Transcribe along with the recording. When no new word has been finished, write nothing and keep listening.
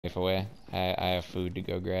Safe away. I have food to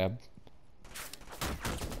go grab.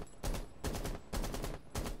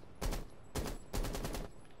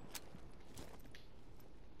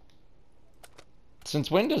 Since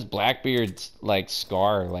when does Blackbeard's like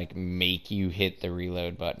scar like make you hit the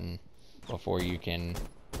reload button before you can?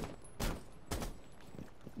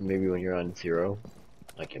 Maybe when you're on 0,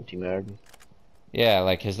 like empty mag. Yeah,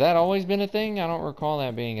 like has that always been a thing? I don't recall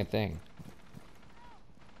that being a thing.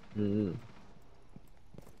 Mm-hmm.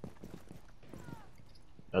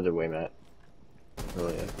 Other way, Matt. Oh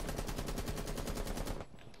yeah.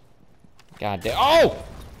 God damn! Oh!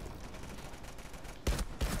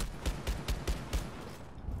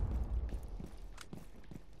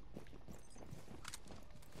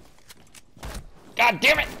 God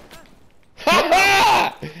damn it!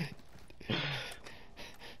 Ha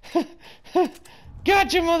ha!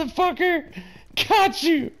 Got you, motherfucker! Got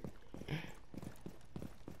you!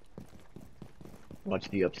 Watch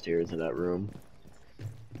the upstairs of that room.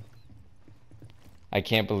 I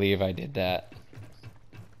can't believe I did that.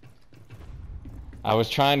 I was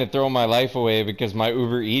trying to throw my life away because my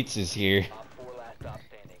Uber Eats is here.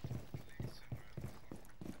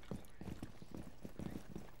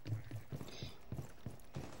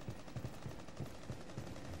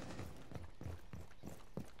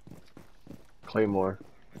 Claymore.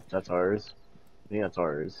 That's ours. I think that's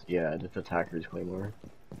ours. Yeah, that's attacker's Claymore.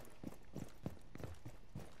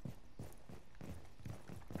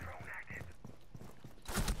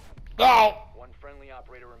 Oh! One friendly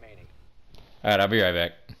operator remaining. Alright, I'll be right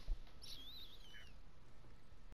back.